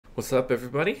What's up,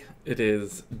 everybody? It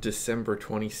is December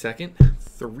 22nd,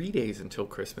 3 days until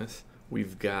Christmas.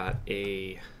 We've got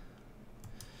a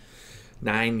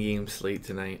 9-game slate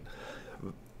tonight.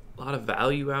 A lot of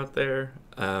value out there.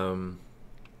 I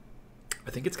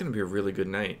think it's going to be a really good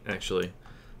night, actually.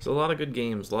 There's a lot of good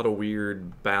games, a lot of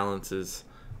weird balances.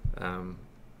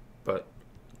 But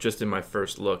just in my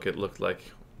first look, it looked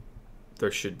like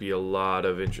there should be a lot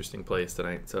of interesting plays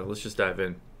tonight. So let's just dive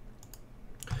in.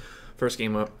 First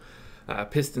game up,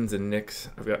 Pistons and Knicks.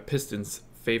 I've got Pistons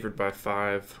favored by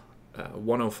 5,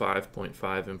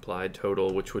 105.5 implied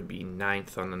total, which would be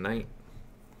 9th on the night.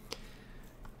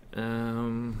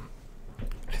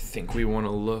 I think we want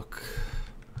to look.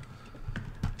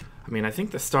 I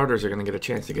think the starters are going to get a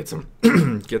chance to get some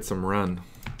get some run.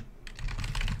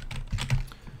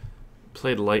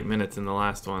 Played light minutes in the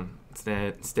last one.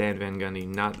 Stan Van Gundy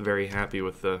not very happy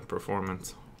with the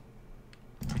performance.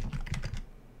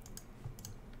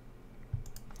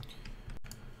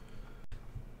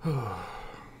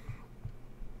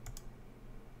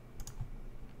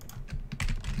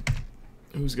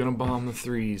 Who's gonna bomb the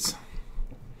threes?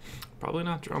 Probably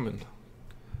not Drummond.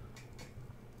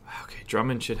 Okay,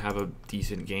 Drummond should have a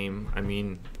decent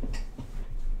game.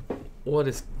 What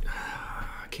is...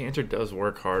 Cantor does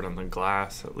work hard on the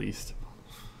glass, at least.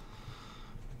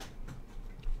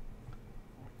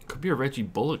 Could be a Reggie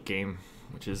Bullock game,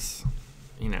 which is,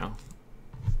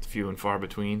 few and far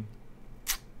between.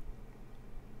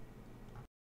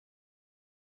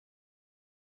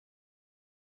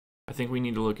 I think we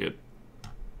need to look at...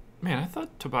 Man, I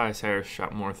thought Tobias Harris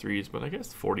shot more threes, but I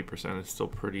guess 40% is still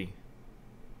pretty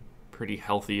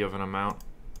healthy of an amount.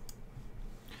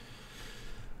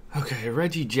 Okay,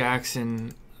 Reggie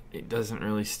Jackson, it doesn't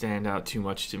really stand out too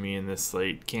much to me in this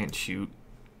slate. Can't shoot.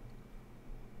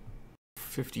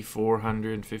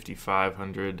 5,400,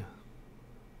 5,500.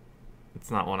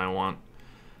 It's not one I want.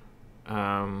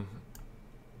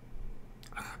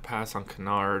 Pass on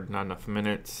Kennard, not enough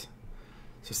minutes.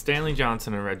 So Stanley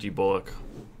Johnson and Reggie Bullock,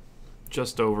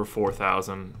 just over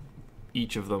 4,000,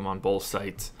 each of them on both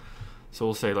sites. So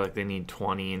we'll say like they need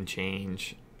 20 and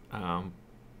change.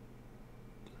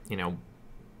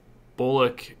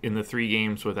 Bullock in the 3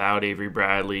 games without Avery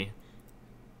Bradley,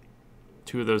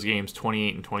 2 of those games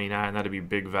 28 and 29. That'd be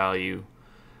big value.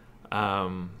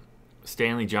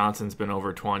 Stanley Johnson's been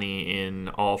over 20 in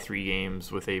all 3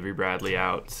 games with Avery Bradley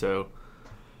out. So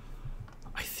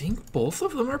I think both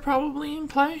of them are probably in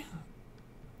play.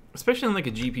 Especially in like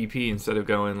a GPP, instead of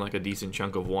going like a decent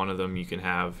chunk of one of them, you can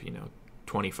have,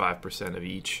 25% of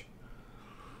each.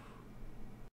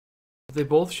 They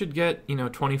both should get,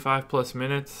 25 plus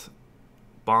minutes,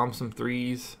 bomb some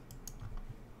threes.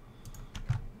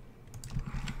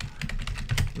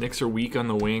 Knicks are weak on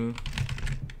the wing.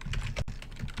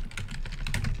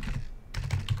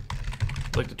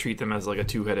 I'd like to treat them as like a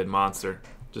 2-headed monster.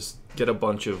 Just get a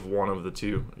bunch of one of the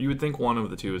two. You would think one of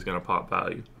the two is going to pop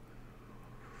value.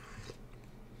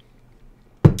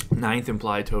 9th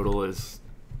implied total is,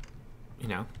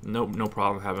 no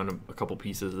problem having a couple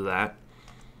pieces of that.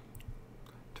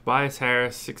 Tobias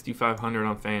Harris, 6,500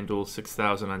 on FanDuel,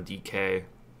 6,000 on DK.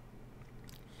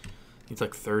 He's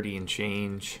like 30 and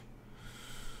change.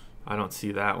 I don't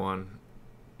see that one.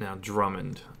 Now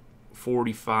Drummond,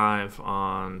 45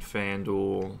 on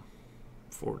FanDuel.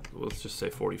 Let's just say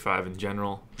 45 in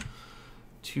general.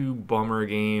 2 bummer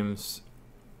games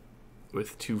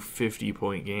with 2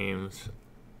 50-point games.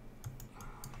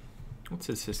 What's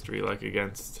his history like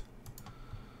against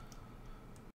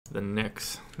the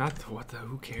Knicks?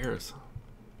 Who cares?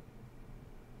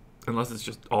 Unless it's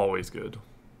just always good.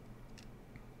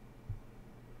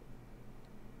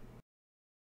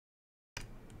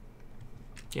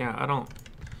 Yeah,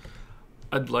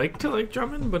 I'd like to like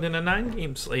Drummond, but in a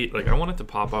 9-game slate, I want it to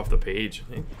pop off the page.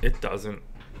 It doesn't.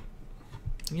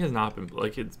 He has not been,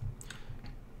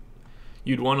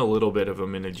 you'd want a little bit of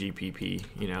him in a GPP,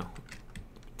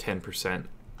 10%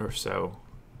 or so.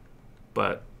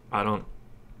 But I don't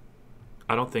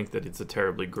think that it's a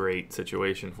terribly great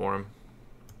situation for him.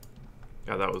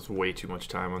 Yeah, that was way too much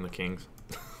time on the Kings.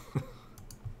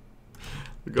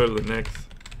 We go to the Knicks.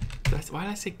 Why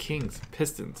did I say Kings?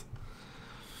 Pistons.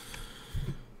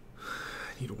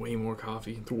 I need way more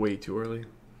coffee. It's way too early.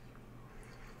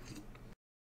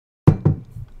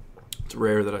 It's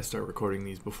rare that I start recording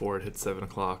these before it hits 7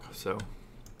 o'clock, so.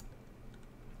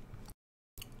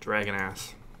 Dragon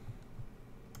ass.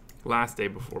 Last day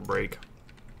before break.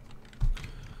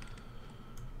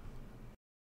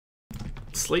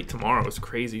 Slate tomorrow is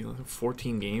crazy.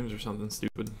 14 games or something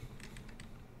stupid.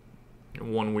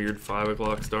 And one weird 5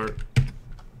 o'clock start.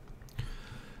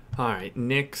 Alright,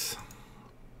 Knicks.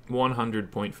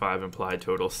 100.5 implied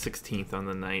total, 16th on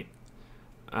the night.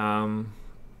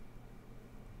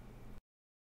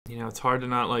 You know, it's hard to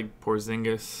not like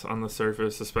Porzingis on the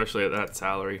surface, especially at that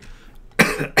salary.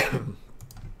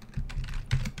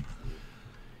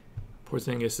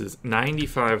 Porzingis is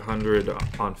 9,500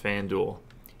 on FanDuel,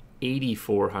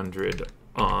 8,400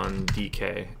 on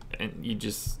DK, and you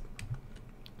just,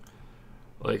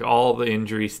 like, all the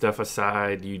injury stuff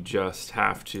aside, you just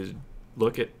have to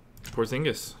look at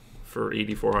Porzingis for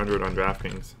 8,400 on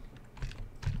DraftKings.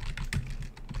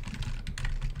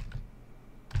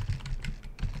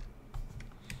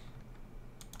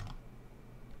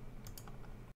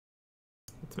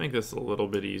 Let's make this a little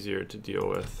bit easier to deal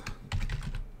with.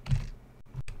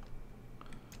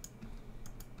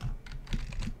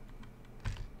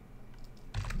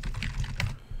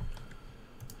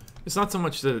 It's not so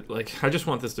much that, like, I just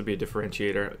want this to be a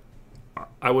differentiator.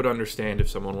 I would understand if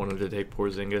someone wanted to take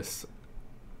Porzingis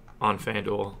on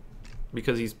FanDuel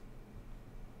because he's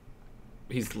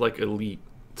like elite.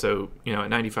 So, you know, at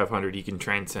 9,500 he can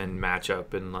transcend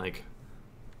matchup and like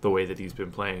the way that he's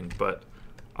been playing. But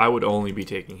I would only be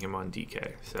taking him on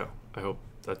DK. So I hope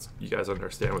that's, you guys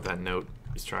understand what that note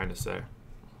is trying to say.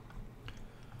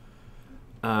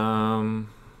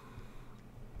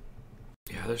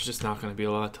 Yeah, there's just not going to be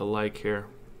a lot to like here.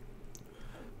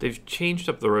 They've changed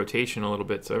up the rotation a little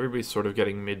bit, so everybody's sort of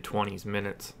getting mid-20s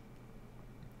minutes.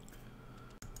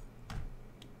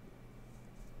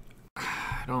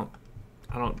 I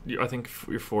think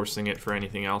you're forcing it for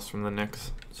anything else from the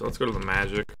Knicks. So let's go to the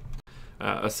Magic.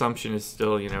 Assumption is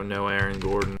still, you know, no Aaron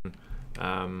Gordon,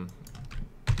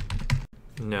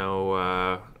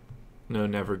 no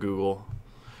Never Google.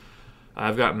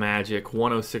 I've got Magic,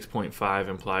 106.5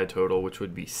 implied total, which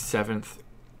would be 7th,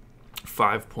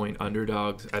 5-point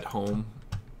underdogs at home.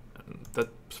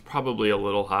 That's probably a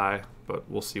little high, but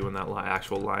we'll see when that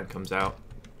actual line comes out.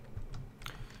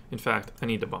 In fact, I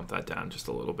need to bump that down just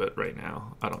a little bit right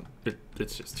now.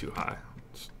 It's just too high.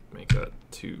 Just make that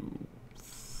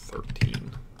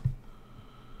 213.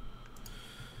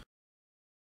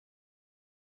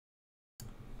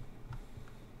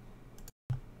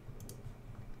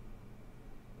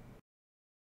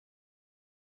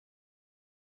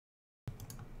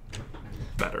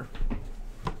 Better.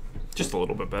 Just a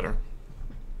little bit better.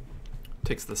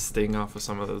 Takes the sting off of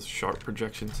some of those sharp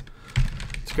projections.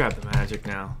 Let's grab the Magic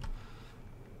now.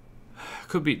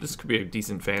 This could be a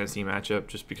decent fantasy matchup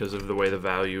just because of the way the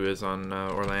value is on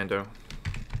Orlando.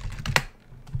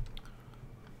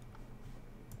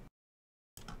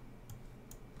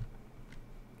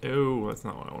 Oh, that's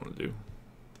not what I want to do.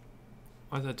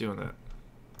 Why is that doing that?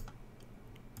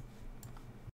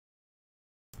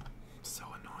 So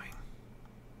annoying.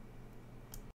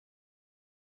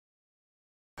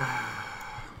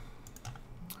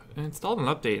 I installed an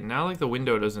update, and now like the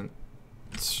window doesn't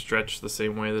stretch the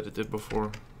same way that it did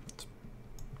before. It's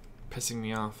pissing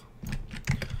me off.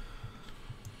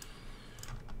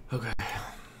 Okay.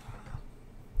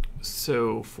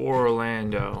 So for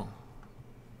Orlando,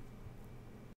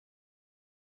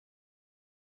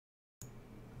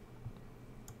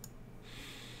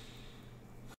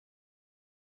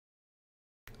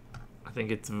 I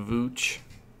think it's Vooch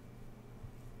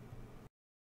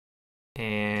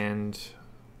and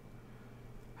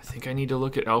I think I need to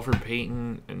look at Elfrid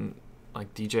Payton and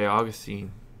like DJ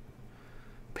Augustine.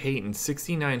 Payton,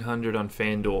 6,900 on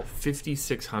FanDuel,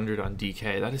 5,600 on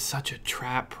DK. That is such a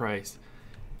trap price.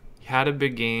 He had a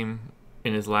big game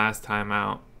in his last time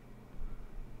out.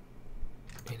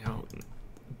 You know,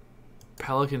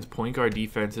 Pelicans point guard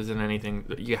defense isn't anything.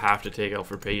 You have to take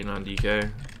Elfrid Payton on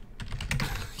DK.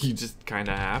 You just kind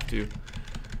of have to.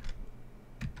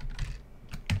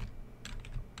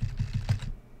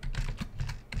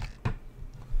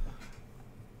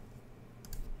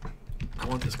 I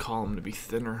want this column to be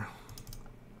thinner.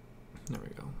 There we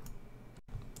go.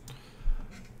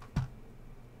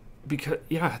 Because,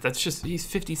 yeah, that's just, he's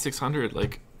 5,600.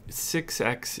 Like,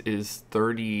 6x is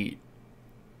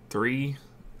 33.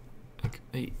 Like,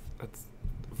 hey, that's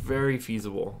very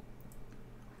feasible.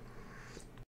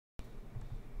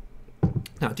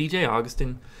 Now, DJ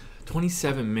Augustin,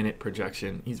 27-minute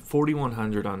projection. He's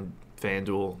 4,100 on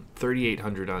FanDuel,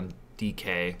 3,800 on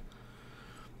DK.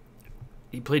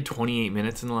 He played 28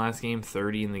 minutes in the last game,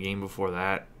 30 in the game before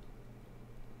that.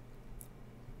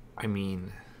 I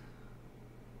mean,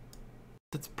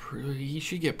 that's he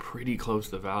should get pretty close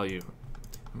to value.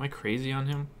 Am I crazy on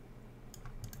him?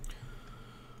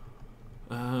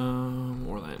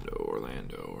 Orlando.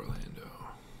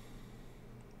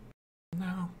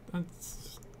 No,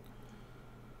 that's...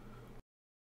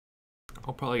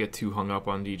 I'll probably get too hung up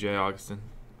on DJ Augustin.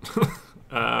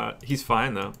 He's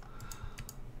fine, though.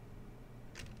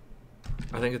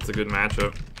 I think it's a good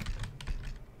matchup.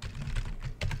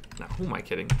 Now, who am I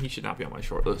kidding? He should not be on my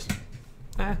short list.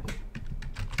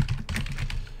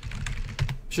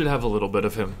 Should have a little bit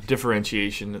of him.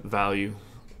 Differentiation value.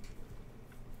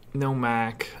 No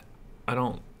Mac. I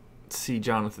don't see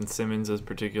Jonathan Simmons as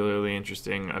particularly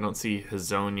interesting. I don't see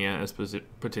Hazonia as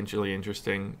potentially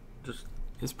interesting. Just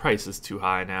his price is too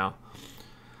high now.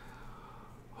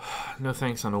 No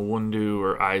thanks on a Wundu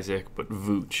or Isaac, but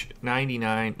Vooch.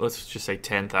 99, let's just say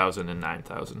 10,000 and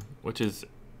 9,000, which is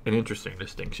an interesting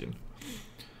distinction.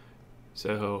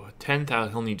 So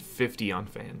 10,000, he'll need 50 on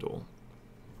FanDuel.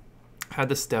 Had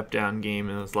the step down game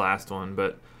in his last one,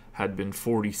 but had been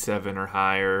 47 or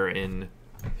higher in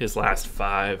his last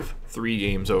 3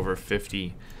 games over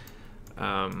 50.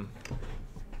 You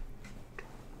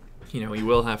know, he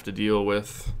will have to deal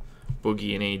with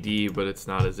Boogie and AD, but it's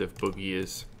not as if Boogie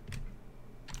is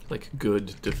like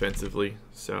good defensively.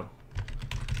 So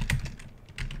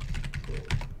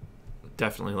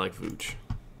definitely like Vooch.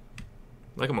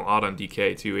 Like him a lot on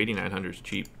DK too. 8,900 is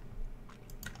cheap.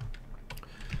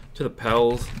 To the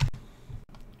Pels.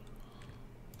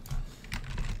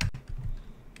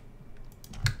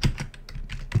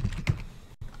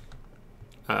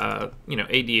 You know,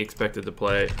 AD expected to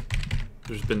play.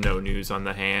 There's been no news on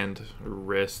the hand or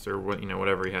wrist or what, you know,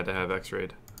 whatever he had to have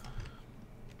x-rayed.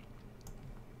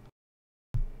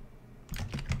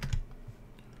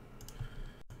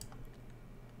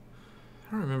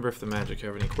 I don't remember if the Magic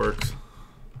have any quirks.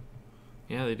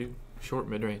 Yeah, they do. Short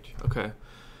mid-range. Okay.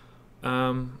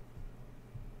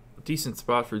 Decent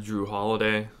spot for Drew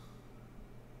Holiday.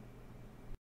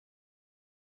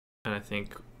 And I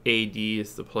think AD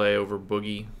is the play over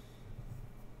Boogie.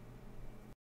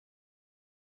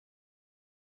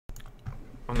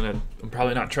 I'm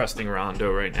probably not trusting Rondo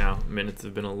right now. Minutes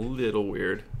have been a little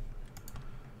weird.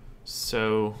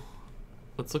 So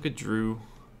let's look at Drew.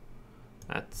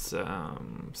 That's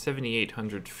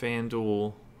 7,800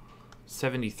 FanDuel,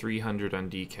 7,300 on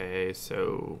DK,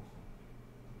 so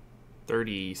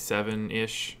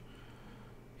 37-ish.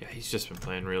 Yeah, he's just been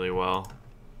playing really well.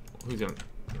 Who's gonna,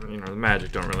 you know, the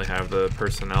Magic don't really have the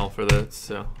personnel for this,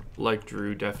 so like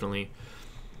Drew, definitely.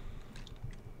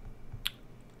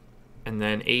 And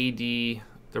then AD,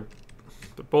 they're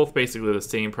both basically the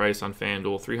same price on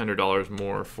FanDuel, $300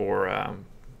 more for AD.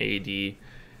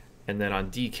 And then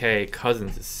on DK,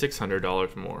 Cousins is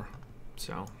 $600 more.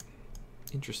 So,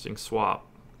 interesting swap.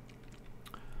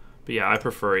 But yeah, I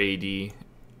prefer AD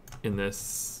in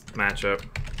this matchup.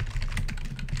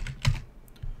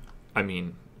 I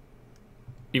mean,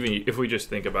 even if we just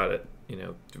think about it, you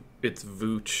know, it's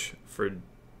Vooch for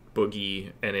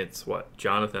Boogie, and it's what,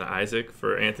 Jonathan Isaac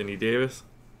for Anthony Davis.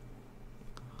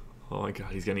 Oh my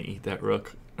God, he's gonna eat that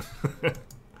rook.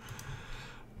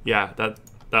 Yeah, that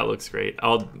looks great.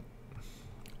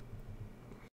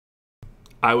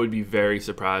 I would be very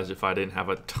surprised if I didn't have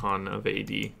a ton of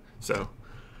AD. So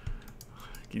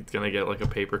he's gonna get like a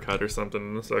paper cut or something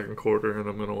in the second quarter, and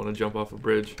I'm gonna want to jump off a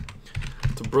bridge.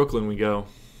 To Brooklyn we go.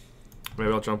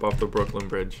 Maybe I'll jump off the Brooklyn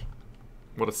bridge.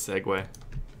 What a segue.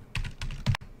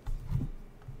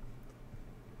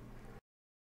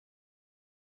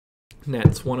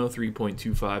 Nets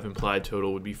 103.25 implied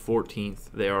total would be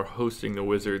 14th. They are hosting the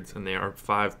Wizards, and they are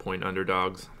 5-point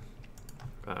underdogs.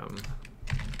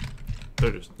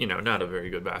 They're just, you know, not a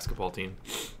very good basketball team.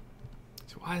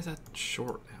 So why is that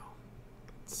short now?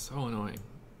 It's so annoying.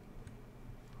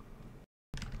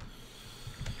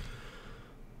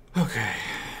 Okay.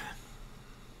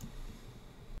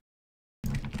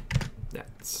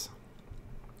 Nets.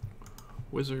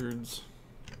 Wizards.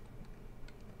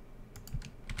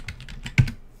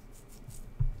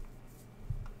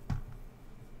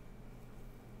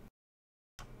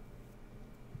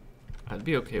 I'd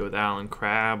be okay with Allen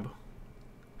Crabbe.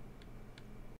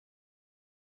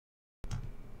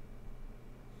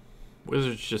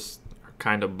 Wizards just are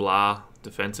kind of blah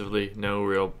defensively. No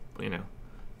real, you know,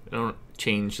 they don't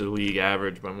change the league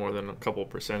average by more than a couple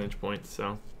percentage points.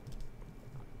 So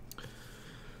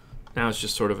now it's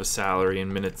just sort of a salary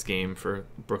and minutes game for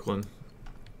Brooklyn.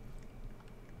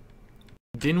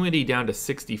 Dinwiddie down to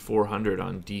 6,400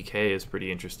 on DK is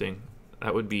pretty interesting.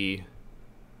 That would be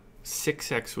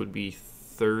 6x would be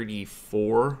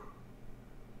 34,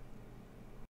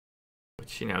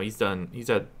 which, you know, he's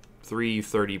had 3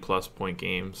 30-plus point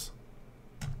games.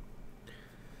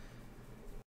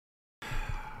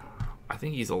 I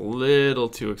think he's a little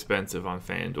too expensive on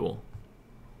FanDuel.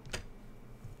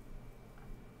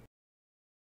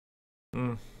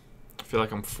 I feel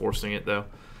like I'm forcing it though.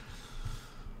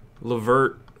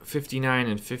 LeVert 59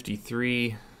 and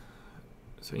 53.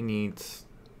 So he needs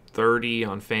 30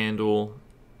 on FanDuel.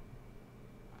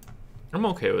 I'm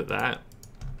okay with that.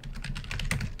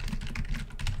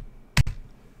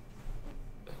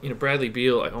 You know, Bradley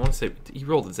Beal, I want to say he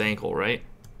rolled his ankle, right?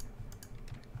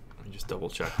 Let me just double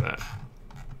check that.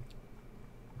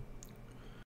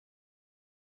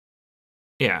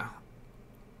 Yeah.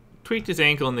 Tweaked his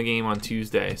ankle in the game on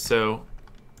Tuesday. So,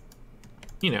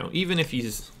 you know, even if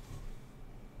he's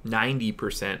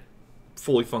 90%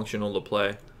 fully functional to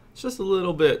play, it's just a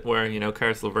little bit where, you know,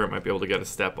 Karis LeVert might be able to get a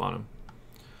step on him.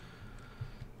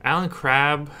 Alan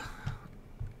Crabb,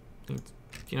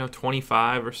 you know,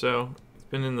 25 or so. He's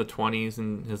been in the 20s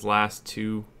in his last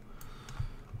two.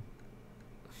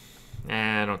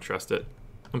 I don't trust it.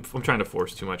 I'm trying to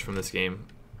force too much from this game.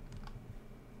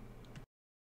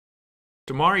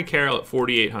 Damari Carroll at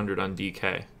 4,800 on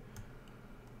DK.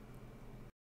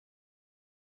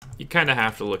 You kind of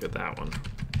have to look at that one.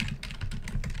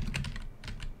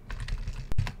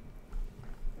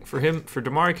 For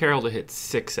Damari Carroll to hit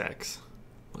 6x,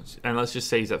 and let's just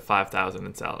say he's at 5,000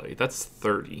 in salary, that's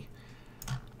 30.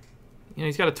 You know,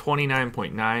 he's got a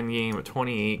 29.9 game, a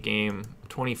 28 game,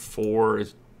 24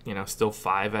 is, you know, still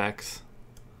 5x.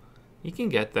 You can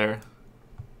get there.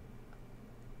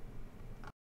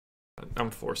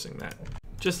 I'm forcing that.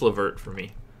 Just LeVert for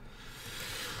me.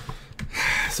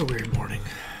 It's a weird morning.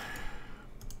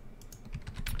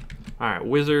 All right,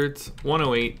 Wizards,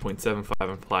 108.75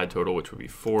 implied total, which would be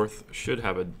fourth. Should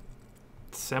have a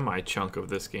semi-chunk of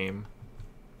this game.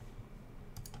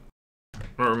 I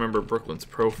don't remember Brooklyn's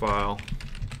profile,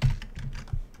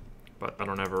 but I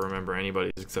don't ever remember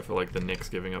anybody's except for like the Knicks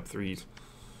giving up threes.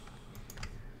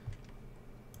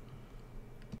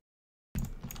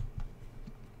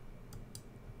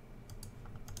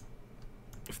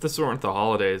 If this weren't the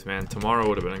holidays, man, tomorrow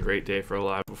would have been a great day for a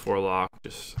live before lock.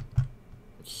 Just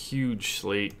huge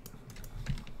slate.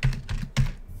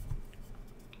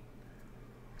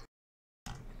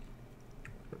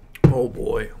 Oh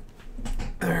boy.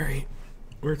 All right.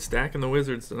 We're stacking the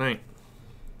Wizards tonight.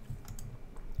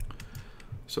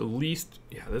 So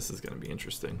yeah, this is going to be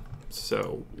interesting.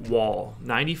 So Wall,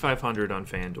 9,500 on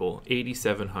FanDuel,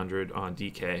 8,700 on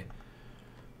DK.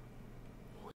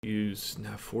 Use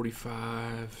now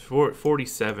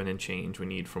 47 and change we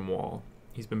need from Wall.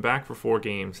 He's been back for 4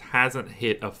 games, hasn't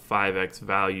hit a 5x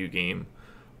value game,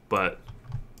 but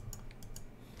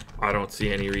I don't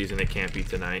see any reason it can't be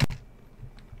tonight.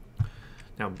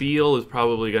 Now Beal is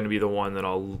probably going to be the one that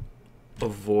I'll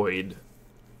avoid.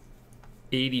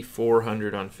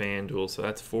 8,400 on FanDuel, so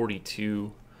that's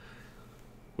 42,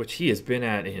 which he has been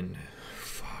at in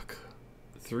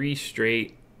 3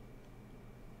 straight.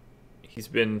 He's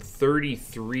been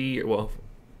 33, well,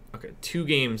 okay, 2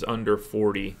 games under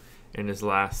 40 in his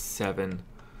last 7.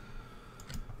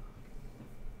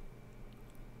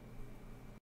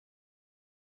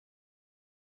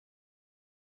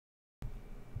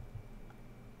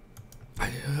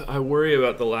 I worry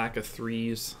about the lack of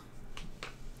threes.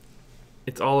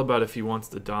 It's all about if he wants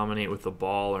to dominate with the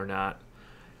ball or not.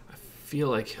 I feel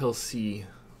like he'll see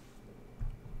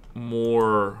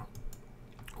more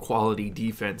quality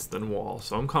defense than Wall,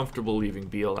 so I'm comfortable leaving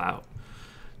Beal out.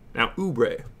 Now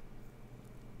Oubre.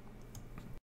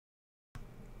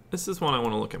 This is one I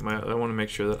want to look at. I want to make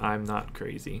sure that I'm not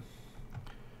crazy.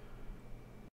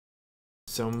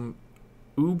 So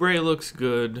Oubre looks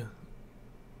good.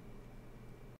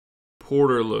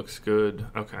 Porter looks good.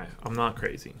 Okay, I'm not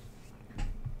crazy.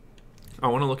 I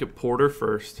want to look at Porter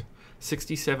first.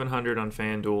 6,700 on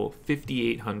FanDuel,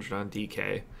 5,800 on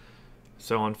DK.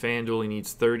 So on FanDuel, he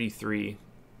needs 33.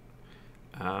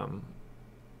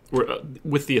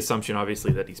 With the assumption,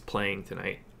 obviously, that he's playing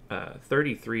tonight.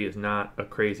 33 is not a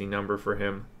crazy number for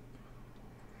him.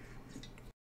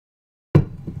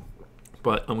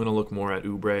 But I'm going to look more at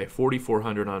Oubre.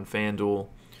 4,400 on FanDuel,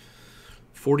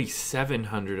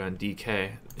 4,700 on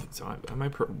DK. So I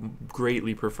might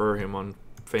greatly prefer him on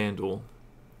FanDuel.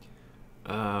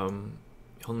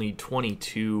 He'll need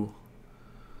 22.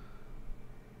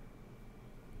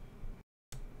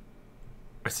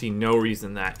 I see no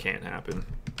reason that can't happen.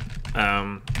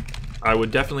 I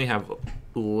would definitely have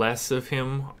less of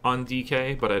him on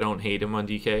DK, but I don't hate him on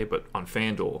DK. But on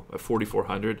FanDuel at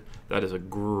 4,400, that is a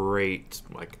great,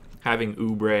 like, having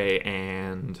Oubre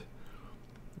and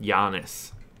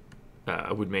Giannis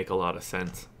would make a lot of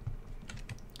sense.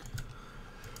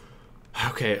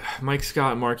 Okay, Mike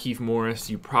Scott, Markieff Morris,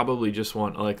 you probably just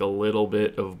want like a little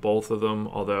bit of both of them,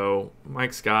 although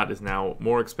Mike Scott is now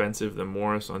more expensive than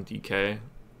Morris on DK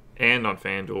and on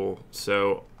FanDuel,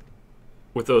 so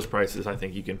with those prices, I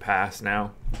think you can pass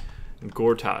now. And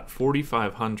Gortat,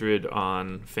 4,500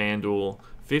 on FanDuel,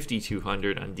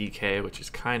 5,200 on DK, which is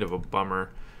kind of a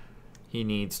bummer. He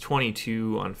needs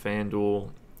 22 on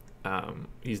FanDuel.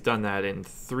 He's done that in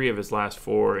 3 of his last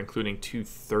 4, including 2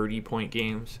 30-point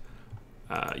games.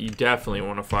 You definitely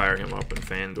want to fire him up in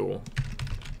FanDuel.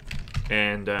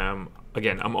 And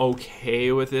again, I'm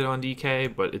okay with it on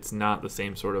DK, but it's not the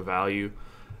same sort of value.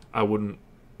 I wouldn't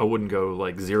go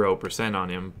like 0% on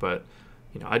him, but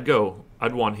you know,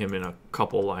 I'd want him in a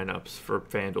couple lineups for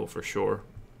FanDuel for sure.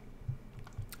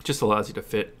 It just allows you to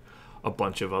fit a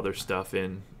bunch of other stuff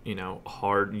in. You know,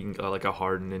 you can go like a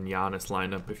Harden and Giannis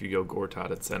lineup if you go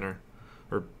Gortat at center,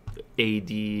 or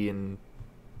AD, and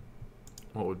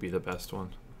what would be the best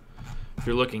one? If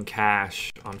you're looking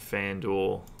cash on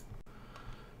FanDuel,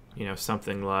 you know,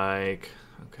 something like,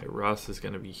 okay, Russ is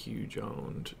going to be huge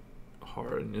owned.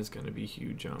 Harden is going to be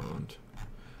huge owned.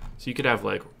 So you could have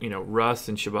like, you know, Russ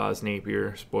and Shabazz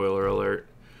Napier, spoiler alert,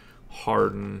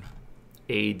 Harden,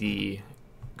 AD,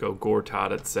 go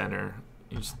Gortat at center.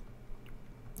 You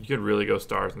could really go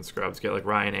stars and scrubs. Get like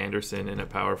Ryan Anderson in a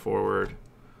power forward.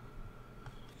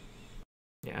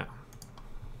 Yeah,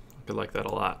 I could like that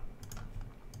a lot.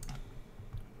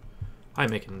 I'm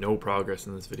making no progress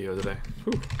in this video today.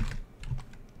 Whew.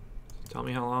 Tell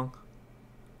me how long?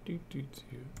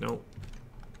 Nope,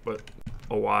 but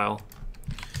a while.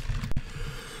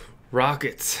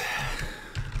 Rockets.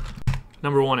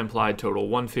 Number 1 implied total,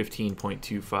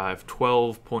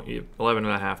 115.25,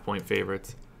 11.5 point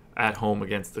favorites at home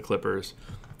against the Clippers.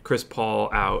 Chris Paul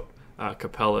out,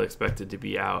 Capella expected to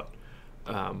be out.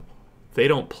 They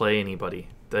don't play anybody.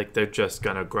 They're just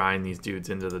gonna grind these dudes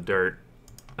into the dirt.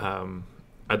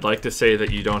 I'd like to say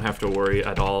that you don't have to worry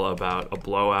at all about a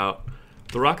blowout.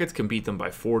 The Rockets can beat them by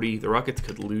 40. The Rockets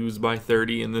could lose by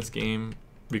 30 in this game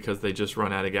because they just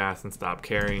run out of gas and stop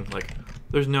caring. Like,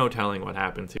 there's no telling what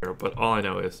happens here. But all I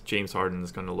know is James Harden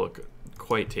is going to look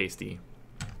quite tasty.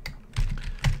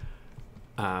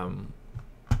 Yeah,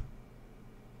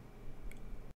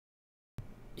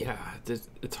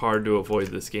 it's hard to avoid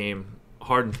this game.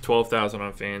 Harden 12,000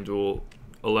 on FanDuel,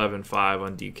 11.5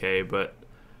 on DK, but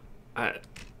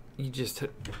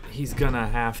he's gonna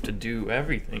have to do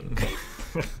everything.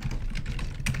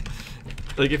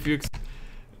 Like if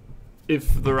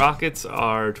the Rockets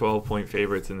are 12-point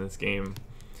favorites in this game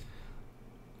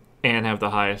and have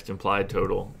the highest implied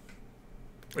total,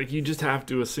 like, you just have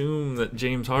to assume that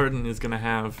James Harden is gonna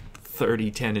have 30,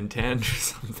 10, and 10 or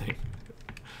something.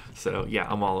 So yeah,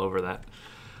 I'm all over that.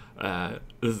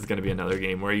 This is gonna be another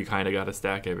game where you kind of got to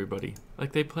stack everybody.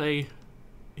 Like, they play,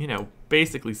 you know,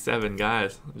 basically 7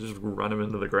 guys. Just run them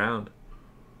into the ground.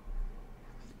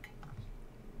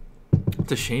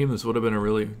 It's a shame. This would have been a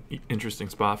really interesting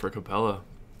spot for Capella.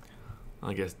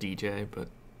 I guess DJ, but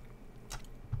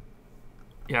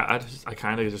yeah, I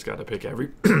kind of just got to pick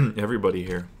everybody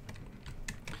here.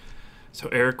 So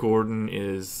Eric Gordon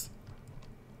is...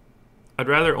 I'd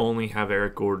rather only have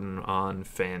Eric Gordon on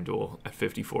FanDuel at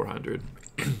 5,400.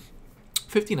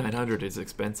 5,900 is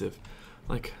expensive.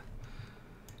 Like,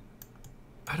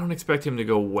 I don't expect him to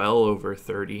go well over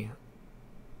 30.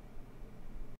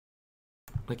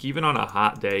 Like, even on a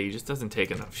hot day, he just doesn't take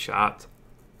enough shots.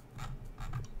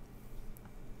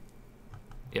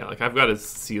 Yeah, like, I've got his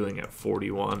ceiling at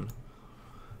 41.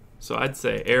 So I'd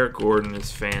say Eric Gordon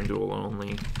is FanDuel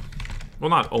only. Well,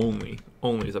 not only.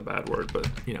 Only is a bad word, but,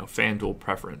 you know, FanDuel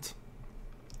preference.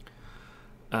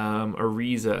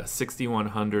 Ariza,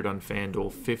 6,100 on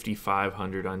FanDuel,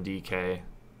 5,500 on DK.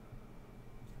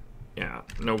 Yeah,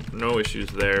 no issues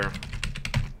there.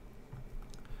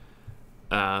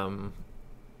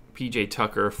 PJ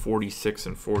Tucker, 46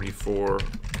 and 44.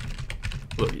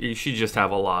 Look, you should just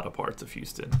have a lot of parts of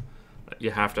Houston.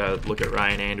 You have to look at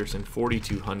Ryan Anderson,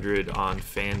 4,200 on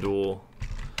FanDuel,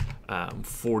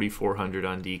 4,400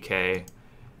 on DK,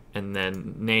 and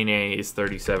then Nene is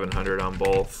 3,700 on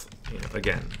both. You know,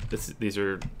 again, these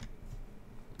are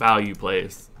value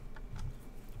plays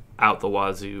out the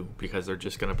wazoo because they're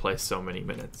just going to play so many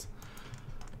minutes.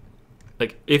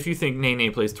 Like, if you think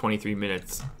Nene plays 23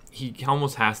 minutes, he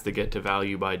almost has to get to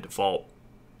value by default.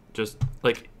 Just,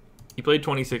 like, he played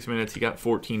 26 minutes, he got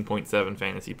 14.7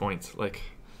 fantasy points. Like,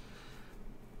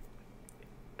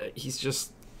 he's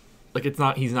just, like,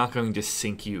 he's not going to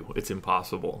sink you. It's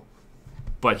impossible.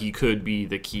 But he could be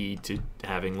the key to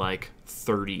having, like,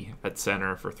 30 at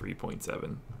center for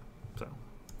 3.7. So,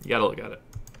 you got to look at it.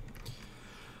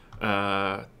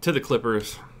 To the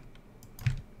Clippers.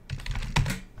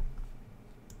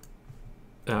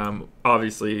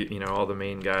 Obviously, you know, all the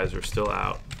main guys are still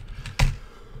out.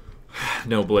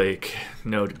 No Blake,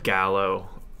 no Gallo.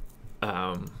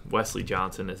 Wesley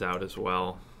Johnson is out as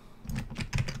well.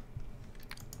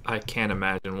 I can't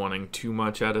imagine wanting too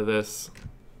much out of this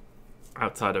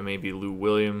outside of maybe Lou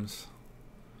Williams.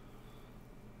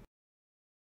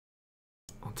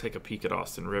 I'll take a peek at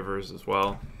Austin Rivers as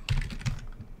well.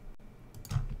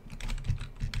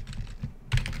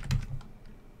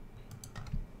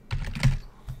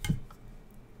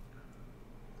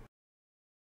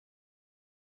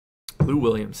 Lou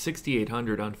Williams,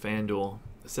 6,800 on FanDuel,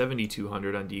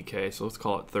 7,200 on DK, so let's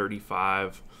call it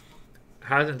 35.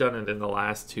 Hasn't done it in the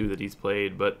last two that he's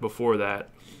played, but before that,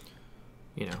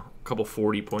 you know, a couple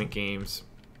 40-point games.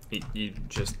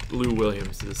 Lou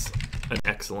Williams is an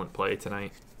excellent play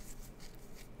tonight.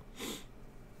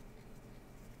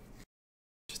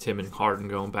 Just him and Harden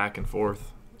going back and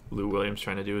forth. Lou Williams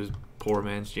trying to do his poor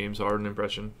man's James Harden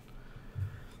impression.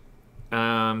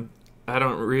 I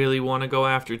don't really want to go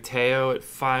after Teo at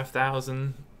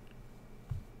 5,000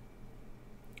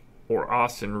 or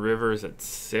Austin Rivers at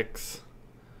 6,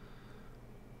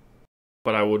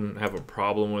 but I wouldn't have a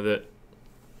problem with it.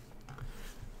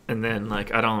 And then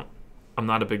like I'm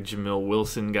not a big Jamil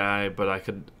Wilson guy, but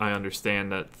I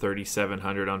understand that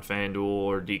 3,700 on FanDuel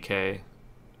or DK.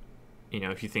 You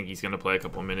know, if you think he's going to play a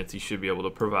couple minutes, he should be able to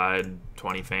provide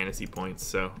 20 fantasy points.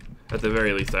 So at the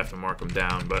very least, I have to mark him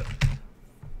down, but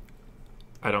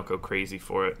I don't go crazy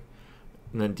for it.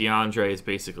 And then DeAndre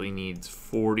basically needs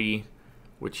 40,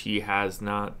 which he has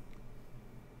not.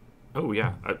 Oh,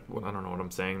 yeah. I don't know what I'm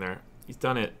saying there. He's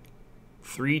done it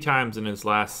 3 times in his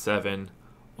last 7.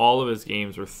 All of his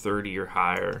games were 30 or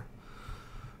higher.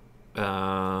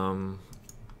 I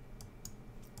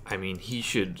mean, he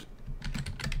should.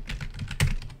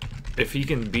 If he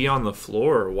can be on the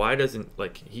floor, why doesn't,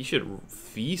 like, he should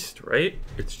feast, right?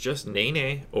 It's just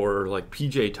Nene or, like,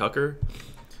 PJ Tucker.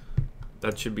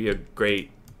 That should be a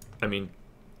great, I mean,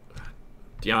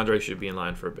 DeAndre should be in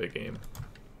line for a big game.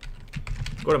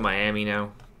 Go to Miami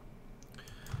now.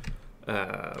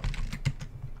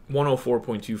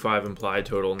 104.25 implied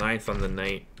total, 9th on the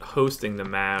night, hosting the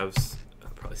Mavs,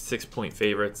 probably 6-point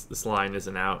favorites. This line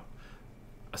isn't out.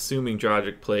 Assuming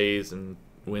Dragic plays and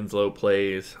Winslow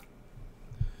plays,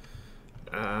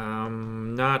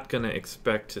 I'm not going to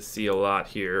expect to see a lot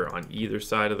here on either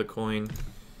side of the coin.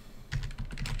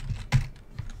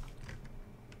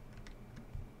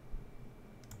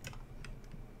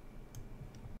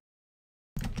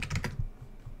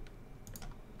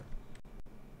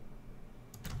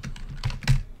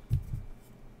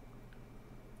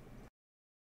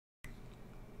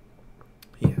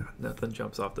 Nothing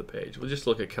jumps off the page. We'll just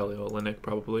look at Kelly Olynyk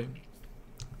probably.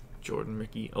 Jordan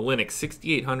Mickey. Olynyk,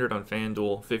 6,800 on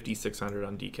FanDuel, 5,600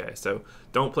 on DK. So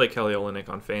don't play Kelly Olynyk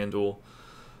on FanDuel.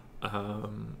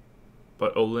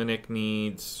 But Olynyk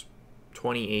needs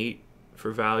 28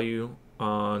 for value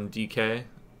on DK.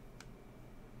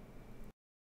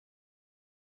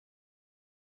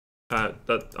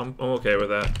 I'm okay with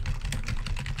that.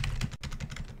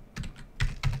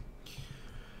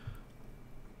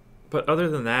 But other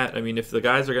than that, I mean, if the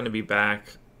guys are going to be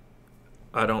back,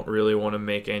 I don't really want to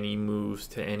make any moves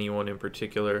to anyone in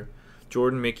particular.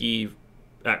 Jordan Mickey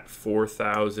at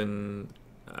 4,000,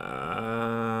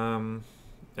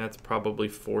 that's probably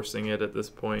forcing it at this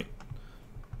point.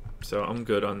 So I'm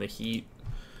good on the Heat.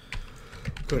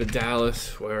 Go to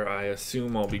Dallas, where I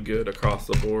assume I'll be good across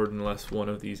the board unless one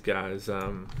of these guys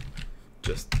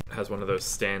just has one of those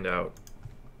standout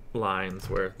lines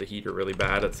where the Heat are really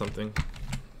bad at something.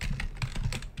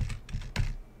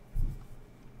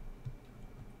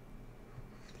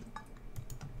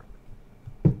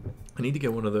 I need to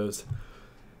get one of those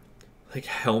like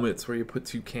helmets where you put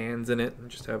 2 cans in it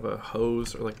and just have a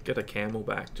hose, or like get a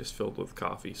Camelback just filled with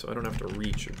coffee so I don't have to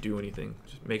reach or do anything.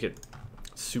 Just make it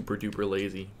super duper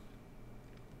lazy.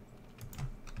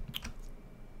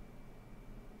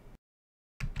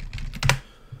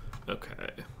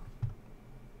 Okay.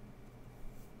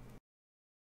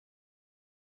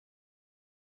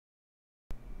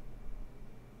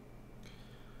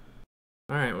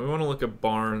 All right, we want to look at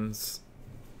Barnes.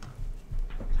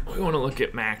 We want to look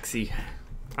at Maxey.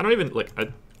 I don't even like.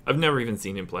 I've never even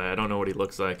seen him play. I don't know what he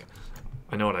looks like.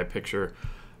 I know what I picture.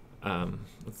 Let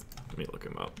me look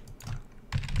him up.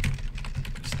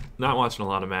 Just not watching a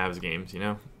lot of Mavs games, you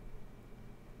know.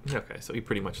 Okay, so he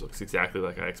pretty much looks exactly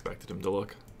like I expected him to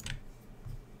look.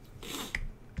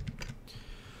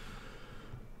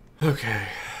 Okay.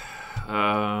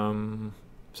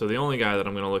 So the only guy that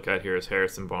I'm going to look at here is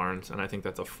Harrison Barnes, and I think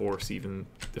that's a force even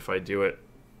if I do it.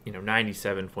 You know,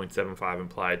 97.75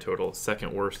 implied total,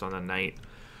 second worst on the night.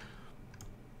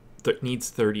 Needs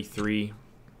 33.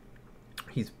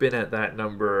 He's been at that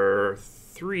number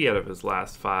 3 out of his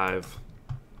last 5.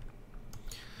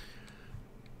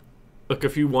 Look,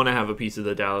 if you want to have a piece of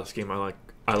the Dallas game,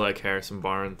 I like Harrison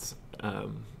Barnes.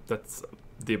 That's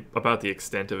about the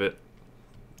extent of it.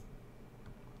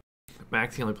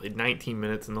 Maxey only played 19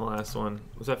 minutes in the last one.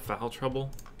 Was that foul trouble?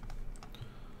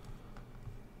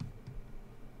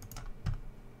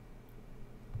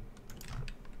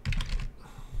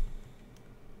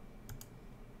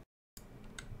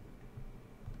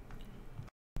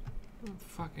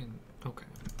 Fucking okay.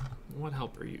 What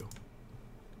help are you?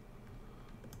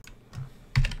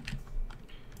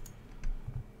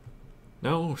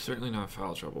 No, certainly not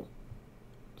foul trouble.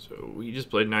 So we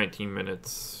just played 19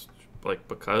 minutes, like,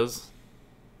 because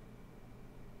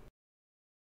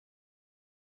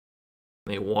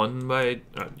they won by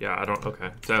yeah, I don't okay.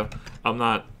 So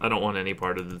I don't want any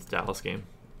part of this Dallas game.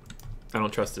 I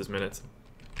don't trust his minutes.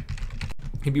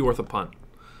 He'd be worth a punt.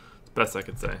 It's the best I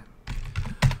could say.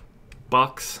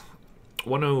 Bucks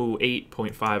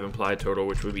 108.5 implied total,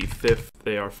 which would be 5th.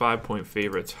 They are 5-point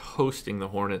favorites hosting the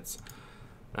Hornets.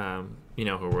 You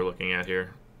know who we're looking at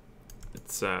here.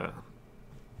 It's not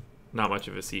much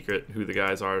of a secret who the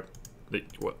guys are.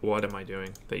 What am I doing?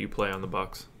 That you play on the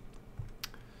Bucks.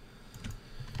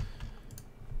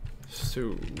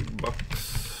 So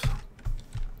Bucks.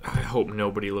 I hope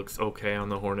nobody looks okay on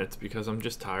the Hornets because I'm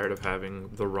just tired of having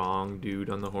the wrong dude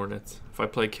on the Hornets. If I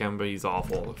play Kemba, he's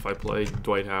awful. If I play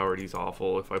Dwight Howard, he's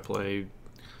awful. If I play,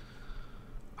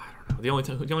 I don't know.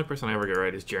 The only person I ever get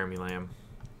right is Jeremy Lamb.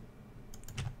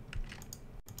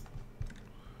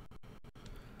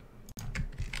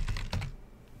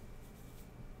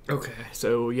 Okay,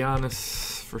 so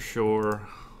Giannis for sure.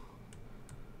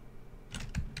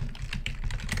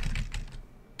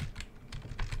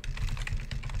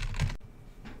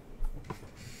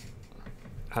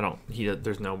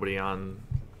 There's nobody on.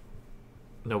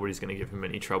 Nobody's gonna give him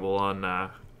any trouble on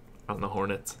the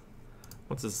Hornets.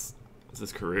 What's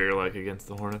his career like against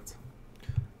the Hornets?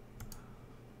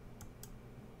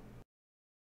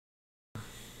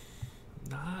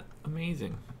 Not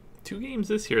amazing. 2 games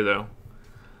this year though.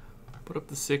 Put up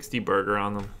the 60 burger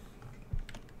on them.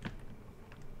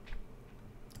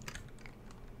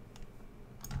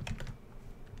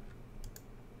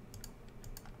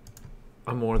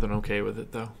 I'm more than okay with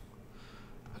it though.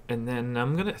 And then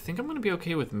I think I'm gonna be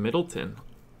okay with Middleton.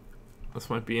 This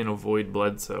might be an avoid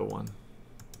Bledsoe one.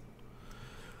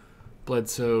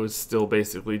 Bledsoe is still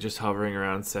basically just hovering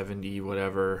around 70,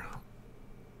 whatever.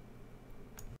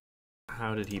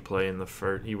 How did he play in the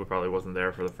first? He probably wasn't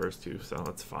there for the first 2, so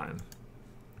that's fine.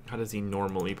 How does he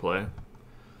normally play? I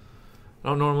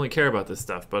don't normally care about this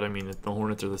stuff, but I mean, the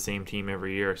Hornets are the same team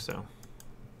every year, so.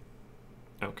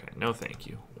 Okay, no thank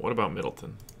you. What about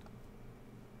Middleton?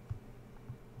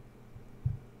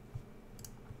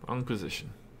 Wrong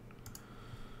position.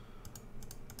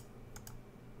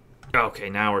 Okay,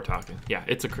 now we're talking. Yeah,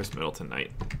 it's a Chris Middleton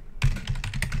night.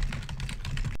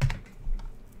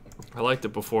 I liked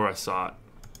it before I saw it.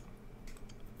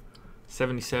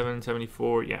 77,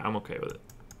 74. Yeah, I'm okay with it.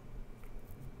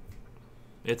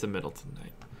 It's a Middleton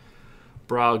night.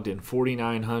 Brogdon,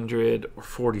 4,900 or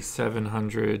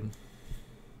 4,700.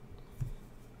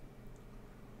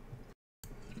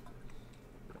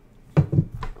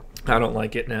 I don't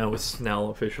like it now with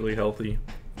Snell officially healthy.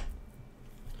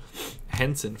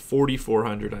 Henson,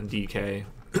 4,400 on DK.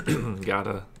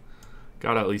 gotta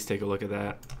at least take a look at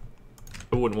that.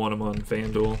 I wouldn't want him on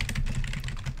FanDuel.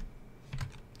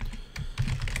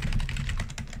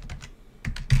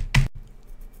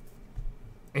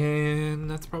 And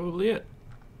that's probably it.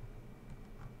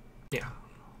 Yeah.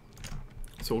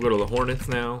 So we'll go to the Hornets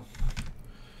now.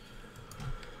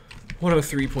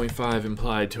 103.5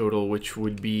 implied total, which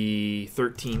would be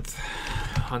 13th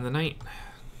on the night.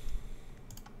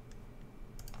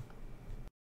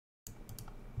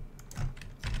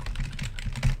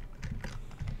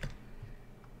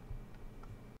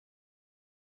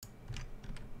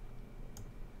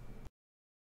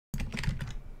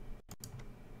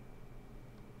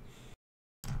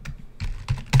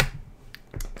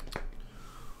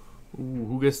 Ooh,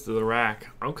 who gets to the rack?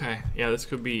 Okay, yeah, this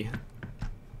could be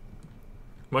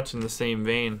much in the same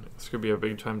vein. This could be a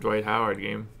big-time Dwight Howard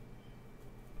game.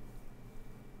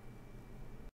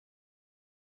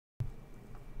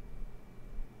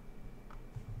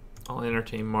 I'll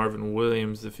entertain Marvin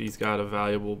Williams if he's got a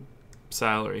valuable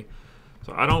salary.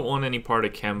 So I don't want any part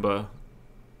of Kemba.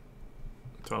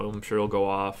 So I'm sure he'll go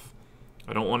off.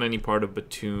 I don't want any part of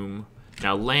Batum.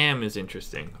 Now Lamb is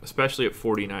interesting, especially at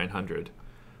 4,900.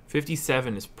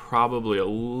 57 is probably a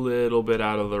little bit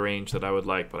out of the range that I would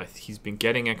like, but he's been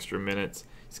getting extra minutes.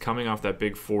 He's coming off that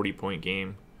big 40-point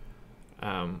game.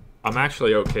 I'm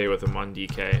actually okay with him on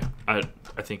DK. I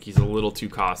think he's a little too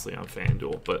costly on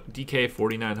FanDuel, but DK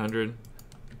 4,900,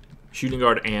 shooting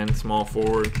guard and small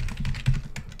forward.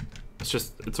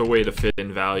 It's a way to fit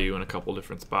in value in a couple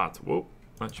different spots. Whoa,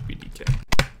 that should be DK.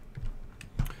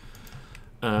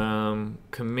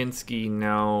 Kaminsky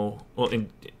now, well, in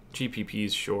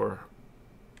GPPs, sure.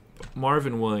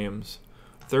 Marvin Williams,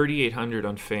 3,800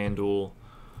 on FanDuel,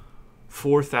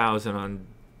 4,000 on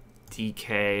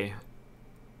DK.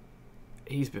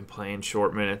 He's been playing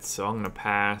short minutes, so I'm going to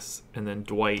pass. And then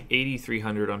Dwight,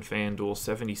 8,300 on FanDuel,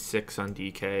 76 on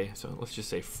DK. So let's just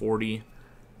say 40.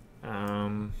 He's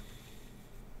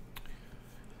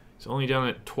only done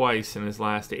it twice in his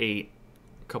last 8.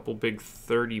 A couple big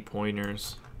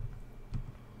 30-pointers.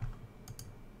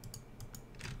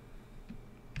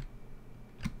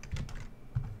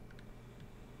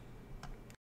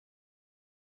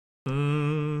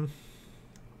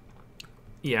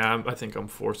 Yeah, I think I'm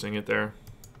forcing it there.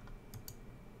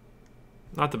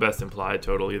 Not the best implied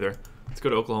total either. Let's go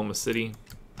to Oklahoma City.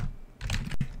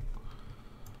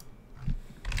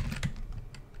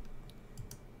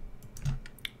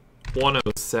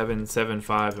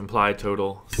 $107.75 implied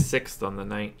total, 6th on the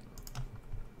night.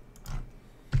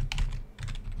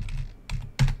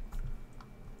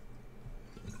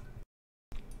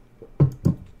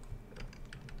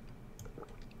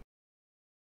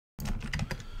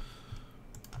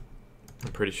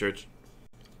 I'm pretty sure it's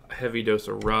a heavy dose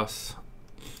of Russ.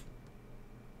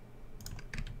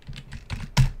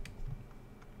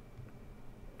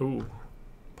 Ooh,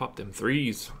 pop them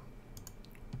threes.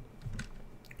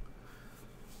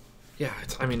 Yeah,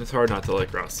 it's hard not to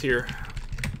like Russ here.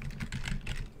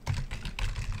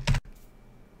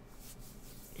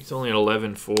 He's only at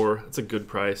 11.4. That's a good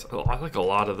price. I like a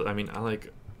lot of the,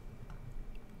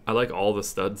 I like all the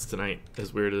studs tonight,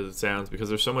 as weird as it sounds, because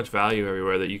there's so much value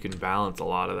everywhere that you can balance a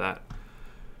lot of that.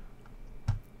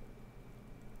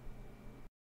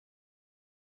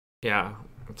 Yeah,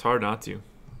 it's hard not to.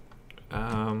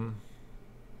 I'm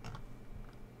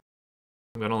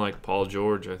gonna like Paul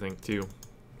George, I think, too.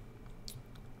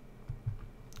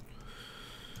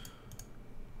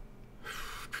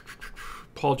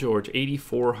 Paul George,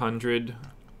 8,400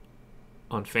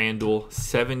 on FanDuel,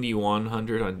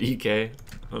 7,100 on DK.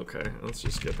 Okay, let's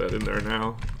just get that in there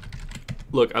now.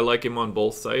 Look, I like him on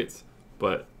both sites,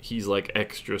 but he's like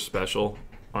extra special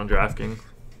on DraftKings.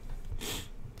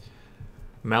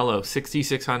 Melo,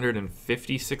 6,600 and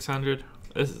 5,600.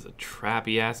 This is a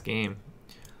trappy ass game.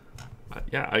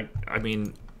 Yeah, I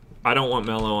mean, I don't want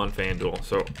Melo on FanDuel,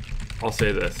 so I'll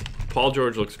say this. Paul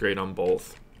George looks great on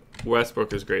both.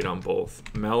 Westbrook is great on both.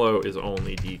 Melo is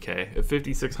only DK. At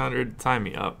 5,600, sign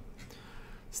me up.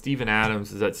 Steven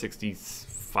Adams is at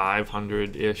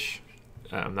 6,500-ish.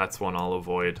 That's one I'll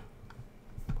avoid.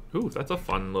 Ooh, that's a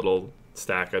fun little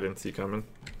stack I didn't see coming.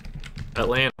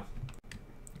 Atlanta.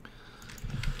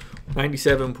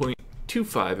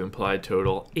 97.25 implied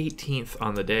total. 18th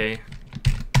on the day.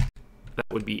 That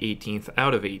would be 18th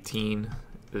out of 18.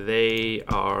 They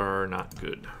are not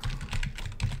good.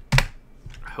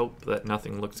 I hope that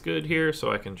nothing looks good here so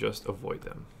I can just avoid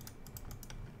them.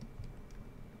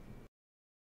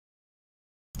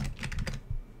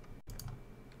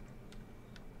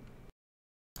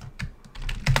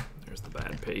 There's the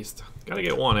bad paste. Gotta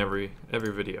get one every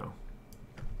video.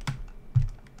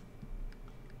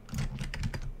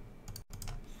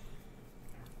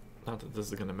 Not that this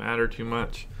is gonna matter too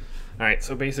much. All right,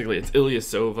 so basically it's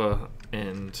Ilyasova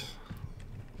and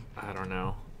I don't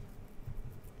know,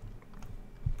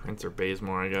 Prince or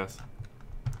Bazemore, I guess.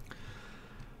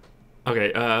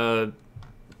 Okay,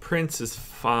 Prince is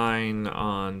fine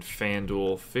on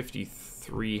FanDuel,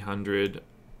 5,300.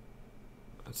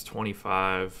 That's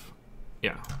 25.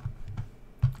 Yeah,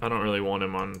 I don't really want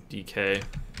him on DK.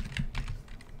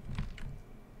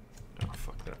 Oh,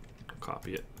 fuck that. I'll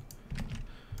copy it.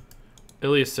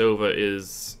 Ilyasova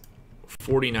is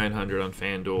 4,900 on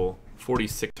FanDuel,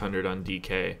 4,600 on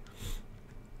DK,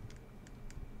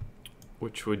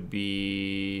 which would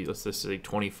be, let's just say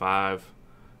 25.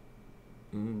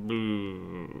 I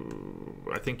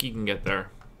think he can get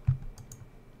there.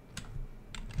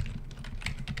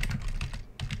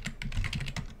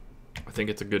 I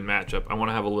think it's a good matchup. I want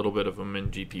to have a little bit of him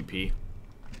in GPP.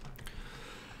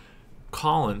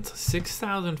 Collins,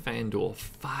 6,000 FanDuel,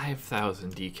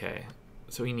 5,000 DK.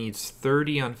 So he needs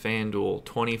 30 on FanDuel,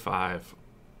 25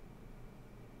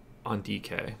 on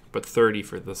DK, but 30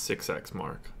 for the 6x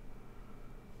mark.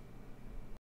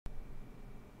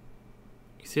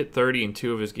 He's hit 30 in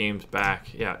 2 of his games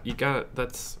back. Yeah, you got it.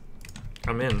 That's,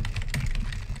 I'm in.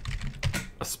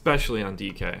 Especially on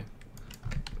DK.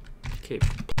 DK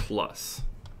plus.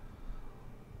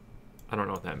 I don't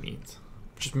know what that means.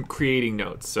 Just creating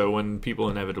notes. So when people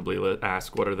inevitably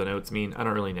ask what are the notes mean, I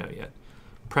don't really know yet.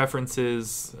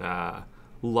 Preferences,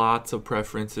 lots of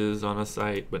preferences on a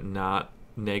site, but not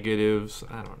negatives.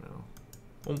 I don't know.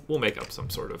 We'll make up some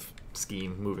sort of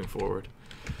scheme moving forward.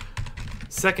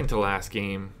 Second to last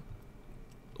game,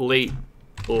 late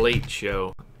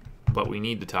show, but we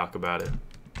need to talk about it.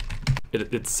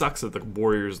 It sucks that the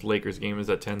Warriors-Lakers game is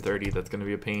at 10:30. That's going to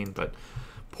be a pain, but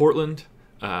Portland,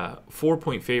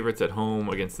 4-point favorites at home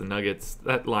against the Nuggets.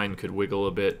 That line could wiggle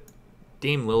a bit.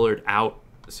 Dame Lillard out,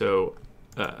 so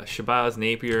Shabazz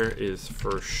Napier is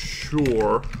for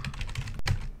sure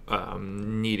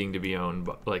needing to be owned,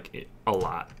 but like a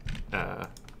lot.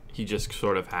 He just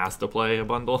sort of has to play a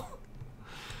bundle.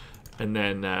 And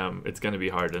then it's going to be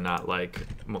hard to not like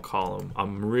McCollum.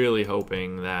 I'm really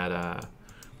hoping that I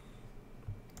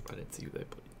didn't see who they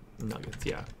put. Nuggets,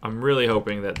 yeah. I'm really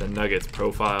hoping that the Nuggets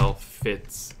profile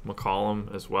fits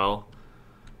McCollum as well.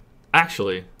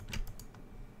 Actually,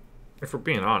 if we're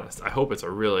being honest, I hope it's a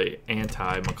really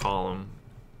anti-McCollum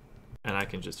and I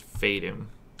can just fade him.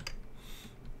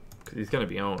 Because he's going to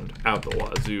be owned out the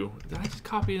wazoo. Did I just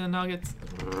copy the Nuggets?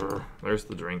 There's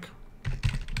the drink.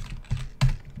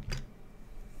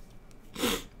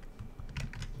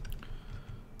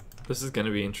 This is going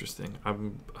to be interesting.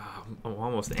 I'm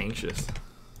almost anxious.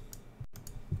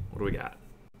 What do we got?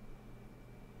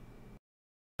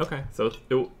 Okay, so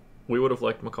we would have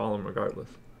liked McCollum regardless.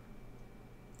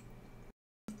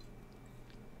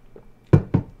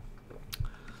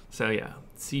 So yeah,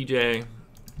 CJ.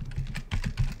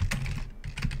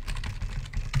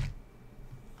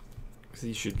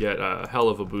 He should get a hell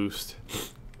of a boost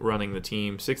running the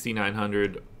team.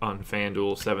 6,900 on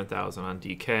FanDuel, 7,000 on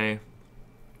DK.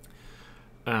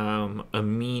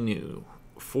 Aminu,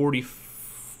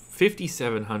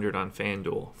 5,700 on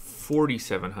FanDuel,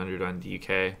 4,700 on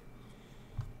DK.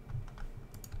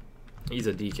 He's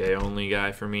a DK only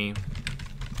guy for me.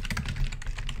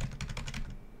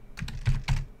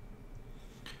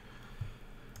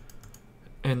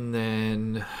 And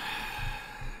then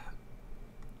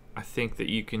I think that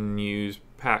you can use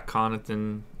Pat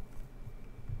Connaughton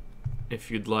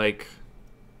if you'd like.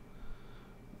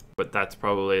 But that's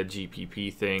probably a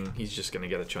GPP thing. He's just going to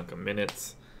get a chunk of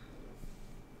minutes.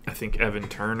 I think Evan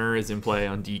Turner is in play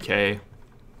on DK.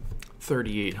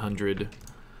 3,800.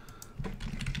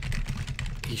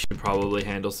 He should probably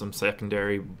handle some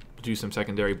secondary, do some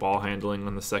secondary ball handling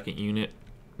on the second unit,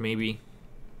 maybe.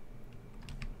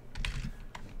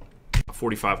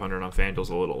 4,500 on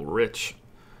FanDuel's a little rich.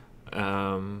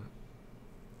 And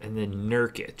then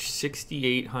Nurkic,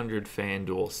 6,800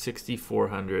 FanDuel,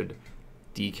 6,400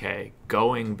 DK.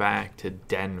 Going back to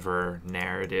Denver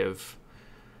narrative.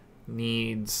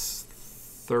 Needs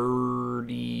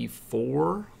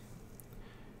 34.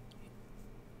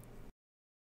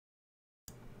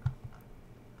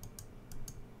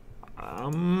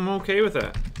 I'm okay with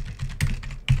that.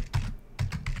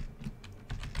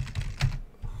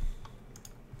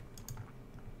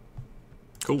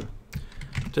 Cool.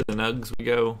 To the Nugs we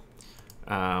go.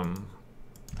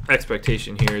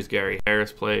 Expectation here is Gary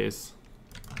Harris plays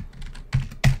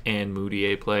and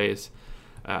Moutier plays.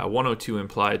 102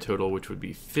 implied total, which would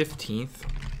be 15th.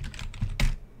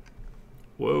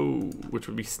 Whoa, which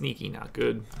would be sneaky, not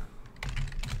good.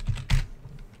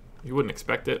 You wouldn't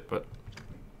expect it, but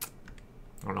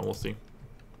I don't know, we'll see.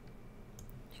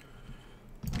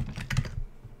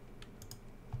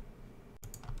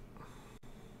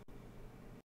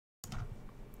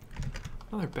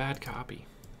 Another bad copy.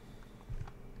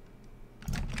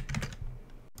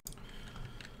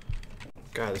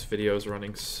 God, this video is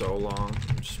running so long.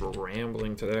 I'm just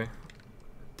rambling today.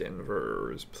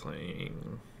 Denver is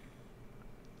playing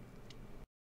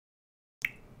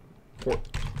Port.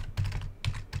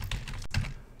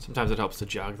 Sometimes it helps to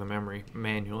jog the memory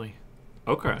manually.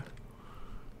 Okay.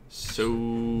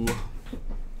 So,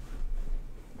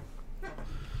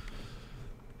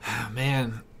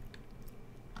 man.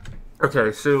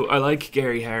 Okay, so I like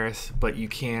Gary Harris, but you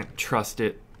can't trust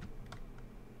it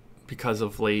because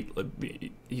of late.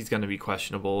 He's going to be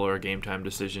questionable or a game time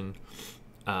decision.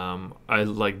 I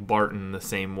like Barton the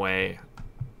same way.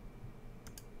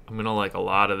 I'm going to like a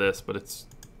lot of this, but it's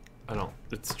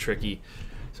tricky.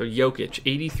 So Jokic,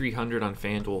 8,300 on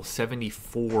FanDuel,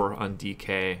 74 on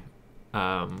DK.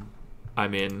 I'm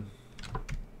in.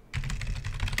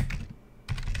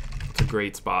 It's a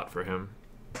great spot for him.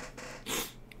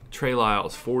 Trey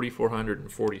Lyles, 4,400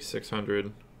 and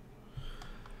 4,600.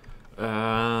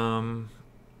 I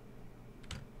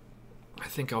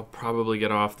think I'll probably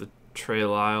get off the Trey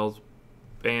Lyles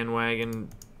bandwagon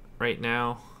right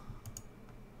now.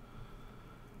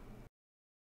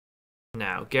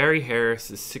 Now, Gary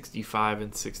Harris is 65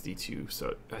 and 62,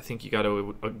 so I think you got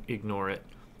to ignore it.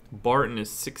 Barton is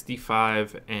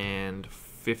 65 and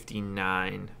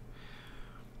 59.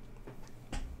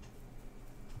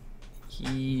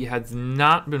 He has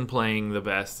not been playing the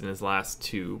best in his last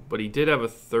two, but he did have a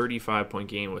 35-point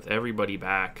game with everybody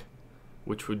back,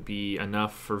 which would be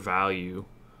enough for value.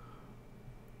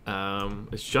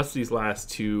 It's just these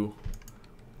last two.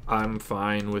 I'm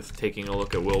fine with taking a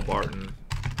look at Will Barton.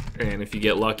 And if you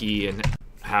get lucky and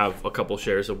have a couple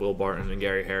shares of Will Barton and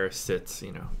Gary Harris sits,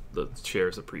 you know, the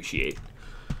shares appreciate.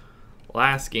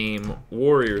 Last game,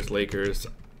 Warriors-Lakers.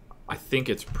 I think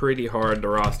it's pretty hard to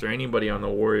roster anybody on the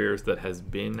Warriors that has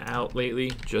been out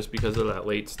lately just because of that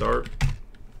late start.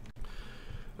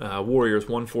 Warriors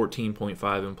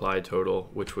 114.5 implied total,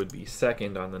 which would be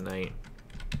second on the night.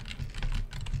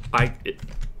 I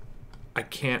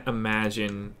can't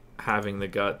imagine having the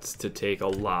guts to take a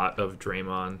lot of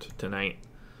Draymond tonight.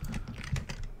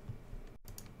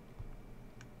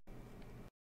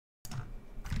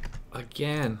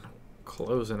 Again,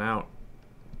 closing out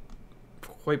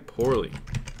quite poorly.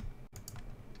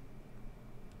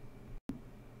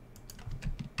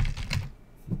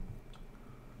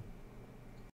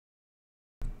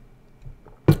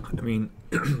 I mean,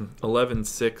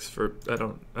 11-6 for I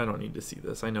don't need to see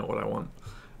this. I know what I want.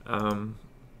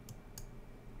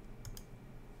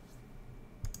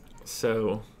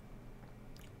 So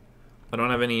I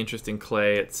don't have any interest in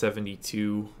Clay at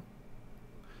 72.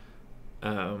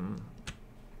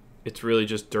 It's really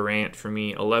just Durant for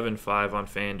me. 11-5 on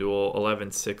FanDuel,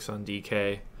 11-6 on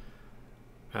DK.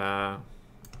 I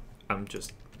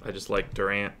just like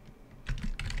Durant.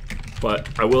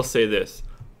 But I will say this.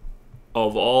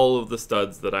 Of all of the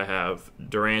studs that I have,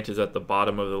 Durant is at the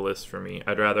bottom of the list for me.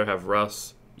 I'd rather have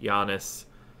Russ, Giannis,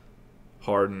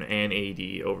 Harden, and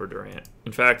AD over Durant.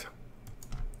 In fact,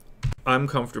 I'm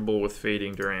comfortable with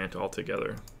fading Durant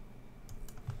altogether.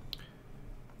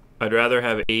 I'd rather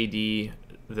have AD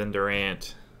than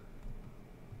Durant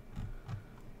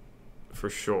for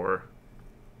sure.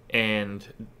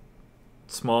 And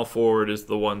small forward is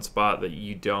the one spot that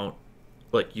you don't,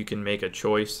 like, you can make a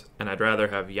choice, and I'd rather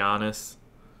have Giannis,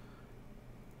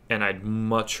 and I'd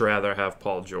much rather have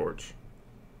Paul George.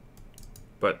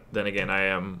 But then again, I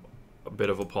am a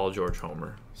bit of a Paul George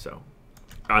homer, so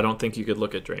I don't think you could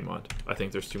look at Draymond. I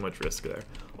think there's too much risk there.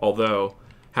 Although,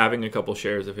 having a couple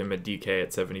shares of him at DK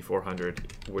at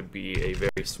 7,400 would be a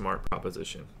very smart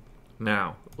proposition.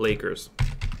 Now, Lakers.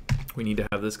 We need to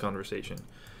have this conversation.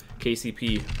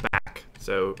 KCP back,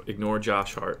 so ignore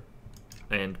Josh Hart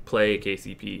and play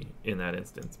KCP in that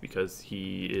instance because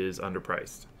he is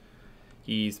underpriced.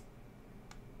 He's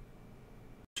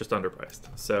just underpriced.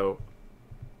 So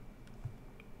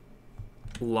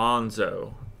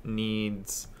Lonzo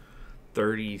needs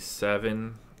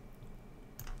 37.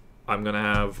 I'm going to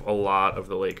have a lot of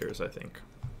the Lakers, I think.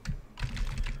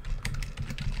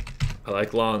 I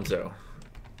like Lonzo.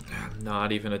 I'm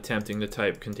not even attempting to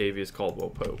type Kentavious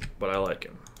Caldwell-Pope, but I like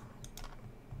him.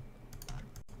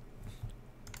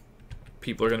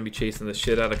 People are going to be chasing the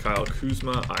shit out of Kyle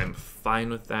Kuzma. I'm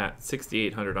fine with that.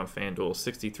 6,800 on FanDuel,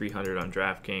 6,300 on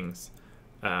DraftKings.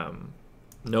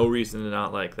 No reason to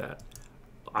not like that.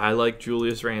 I like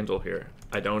Julius Randle here.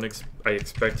 I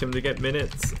expect him to get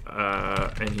minutes,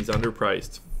 and he's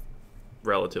underpriced,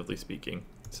 relatively speaking.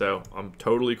 So I'm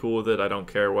totally cool with it. I don't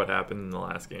care what happened in the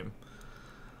last game.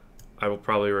 I will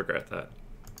probably regret that.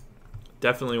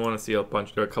 Definitely want to see a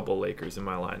couple Lakers in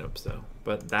my lineups, though.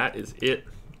 But that is it.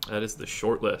 That is the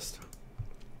short list.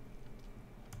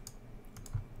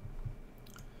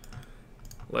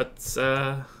 Let's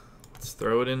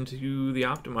throw it into the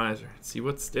optimizer. See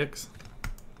what sticks.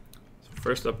 So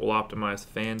first up, we'll optimize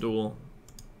FanDuel.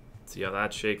 See how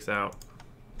that shakes out.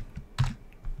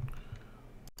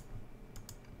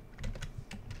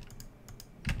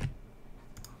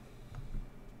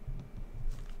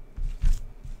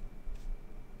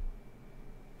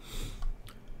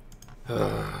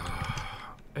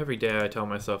 Every day I tell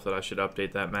myself that I should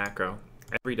update that macro.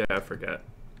 Every day I forget.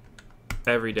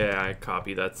 Every day I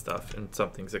copy that stuff and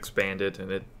something's expanded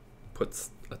and it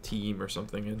puts a team or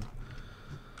something in.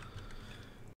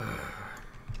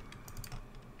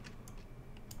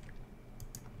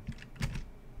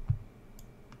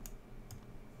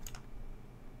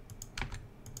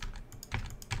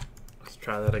 Let's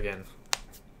try that again.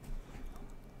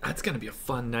 That's going to be a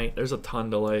fun night. There's a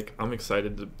ton to like. I'm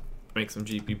excited to make some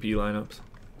GPP lineups.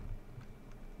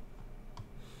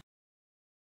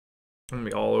 I'm going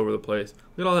to be all over the place.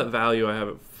 Look at all that value I have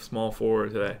at small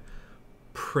forward today.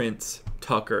 Prince,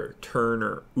 Tucker,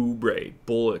 Turner, Oubre,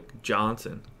 Bullock,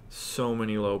 Johnson. So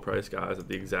many low price guys at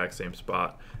the exact same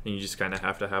spot, and you just kind of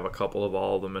have to have a couple of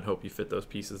all of them and hope you fit those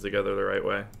pieces together the right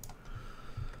way.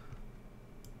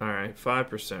 All right,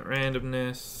 5%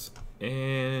 randomness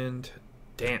and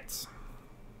dance.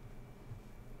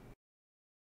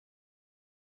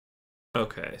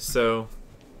 Okay, so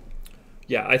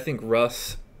yeah, I think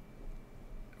Russ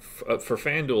for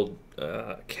FanDuel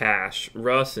cash,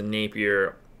 Russ and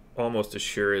Napier almost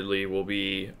assuredly will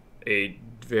be a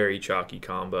very chalky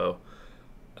combo.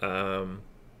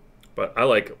 But I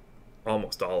like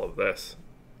almost all of this.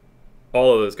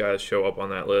 All of those guys show up on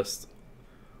that list.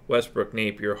 Westbrook,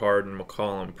 Napier, Harden,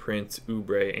 McCollum, Prince,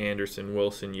 Oubre, Anderson,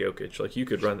 Wilson, Jokic. Like, you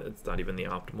could run it. It's not even the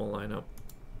optimal lineup.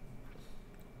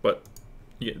 But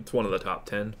yeah, it's one of the top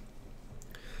 10.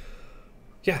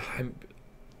 Yeah,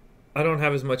 I don't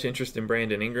have as much interest in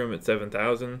Brandon Ingram at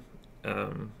 7,000.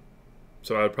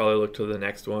 So I would probably look to the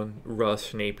next one.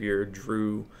 Russ, Napier,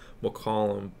 Drew,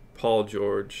 McCollum, Paul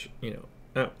George. You know,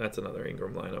 oh, that's another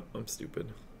Ingram lineup. I'm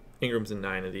stupid. Ingram's in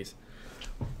 9 of these.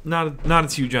 Not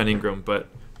as huge on Ingram, but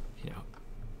you know,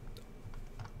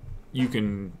 you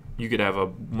could have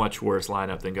a much worse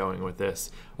lineup than going with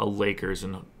this. A Lakers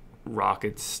and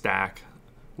Rockets stack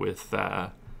with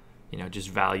you know, just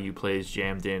value plays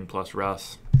jammed in plus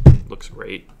Russ. Looks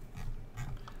great.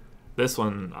 This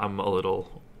one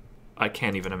I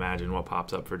can't even imagine what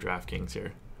pops up for DraftKings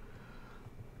here.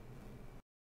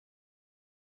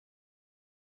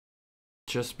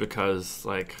 Just because,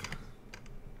 like,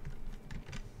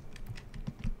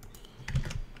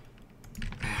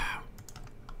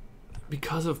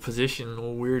 because of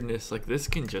positional weirdness, like, this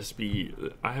can just be,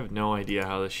 I have no idea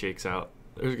how this shakes out.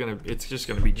 It's just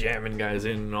gonna be jamming guys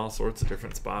in all sorts of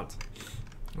different spots.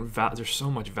 There's so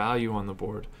much value on the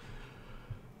board.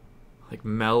 Like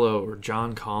Melo or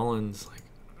John Collins, like,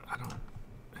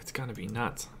 it's gonna be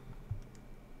nuts.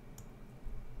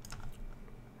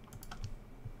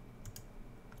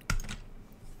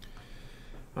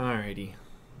 Alrighty.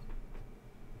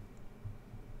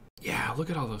 Yeah, look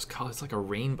at all those colors. It's like a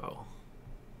rainbow.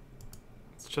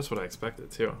 It's just what I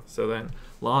expected too. So then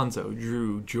Lonzo,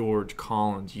 Drew, George,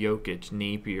 Collins, Jokic,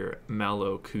 Napier,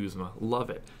 Melo, Kuzma. Love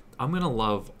it. I'm going to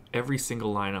love every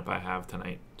single lineup I have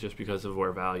tonight just because of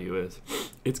where value is.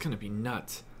 It's going to be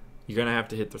nuts. You're going to have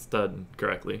to hit the stud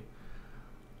correctly.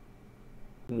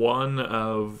 One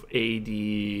of AD,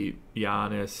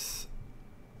 Giannis,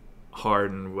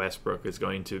 Harden, Westbrook is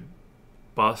going to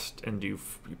bust and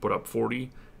put up 40,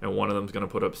 and one of them's going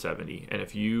to put up 70. And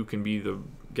if you can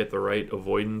get the right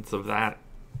avoidance of that,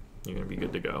 you're going to be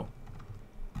good to go.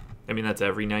 I mean, that's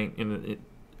every night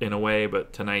in a way,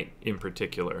 but tonight in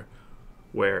particular,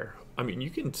 where, I mean, you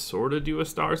can sort of do a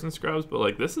stars and scrubs, but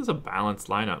like, this is a balanced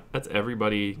lineup. That's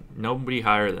everybody, nobody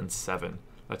higher than 7.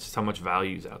 That's just how much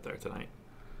value's out there tonight.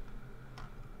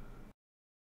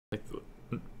 Like,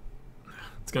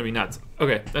 it's gonna be nuts.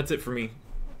 Okay, that's it for me.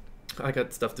 I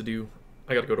got stuff to do.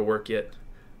 I gotta go to work yet.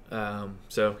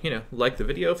 So, you know, like the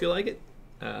video if you like it.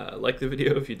 Like the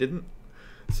video if you didn't.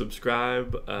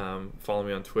 Subscribe. Follow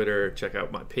me on Twitter. Check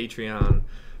out my Patreon.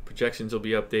 Projections will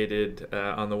be updated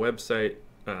on the website.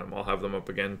 I'll have them up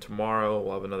again tomorrow.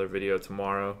 We'll have another video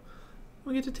tomorrow.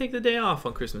 We get to take the day off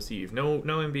on Christmas Eve. No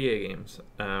NBA games.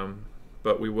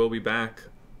 But we will be back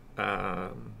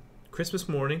Christmas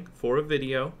morning for a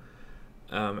video.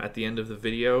 At the end of the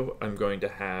video, I'm going to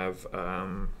have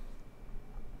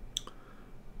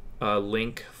a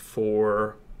link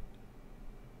for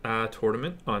a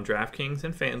tournament on DraftKings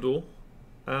and FanDuel.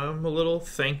 A little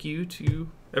thank you to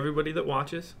everybody that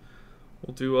watches.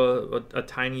 We'll do a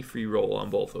tiny free roll on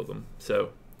both of them.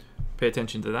 So pay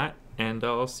attention to that, and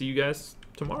I'll see you guys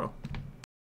tomorrow.